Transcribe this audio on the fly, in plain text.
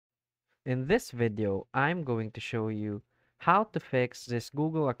In this video, I'm going to show you how to fix this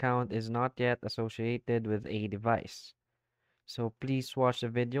Google account is not yet associated with a device. So please watch the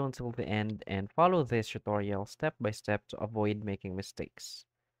video until the end and follow this tutorial step by step to avoid making mistakes.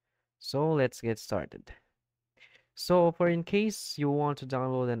 So let's get started. So for in case you want to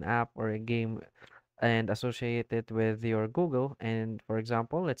download an app or a game and associate it with your Google, and for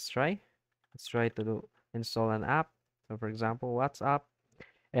example, let's try to install an app. So for example, WhatsApp,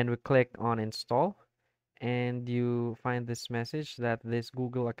 and we click on install, and you find this message that this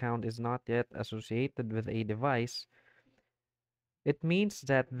Google account is not yet associated with a device. It means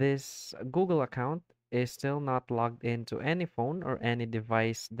that this Google account is still not logged into any phone or any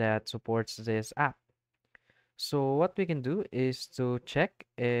device that supports this app. So what we can do is to check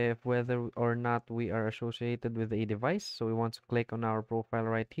if whether or not we are associated with a device. So we want to click on our profile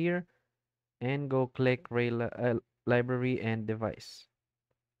right here and go click library and device.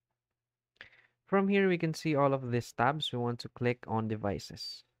 From here, we can see all of these tabs. We want to click on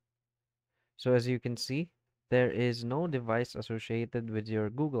devices. So as you can see, there is no device associated with your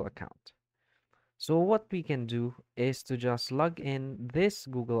Google account. So what we can do is to just log in this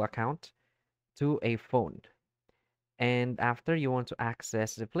Google account to a phone. And after, you want to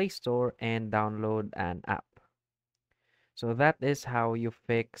access the Play Store and download an app. So that is how you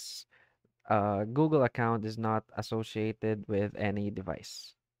fix Google account is not associated with any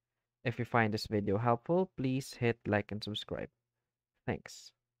device. If you find this video helpful, please hit like and subscribe.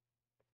 Thanks.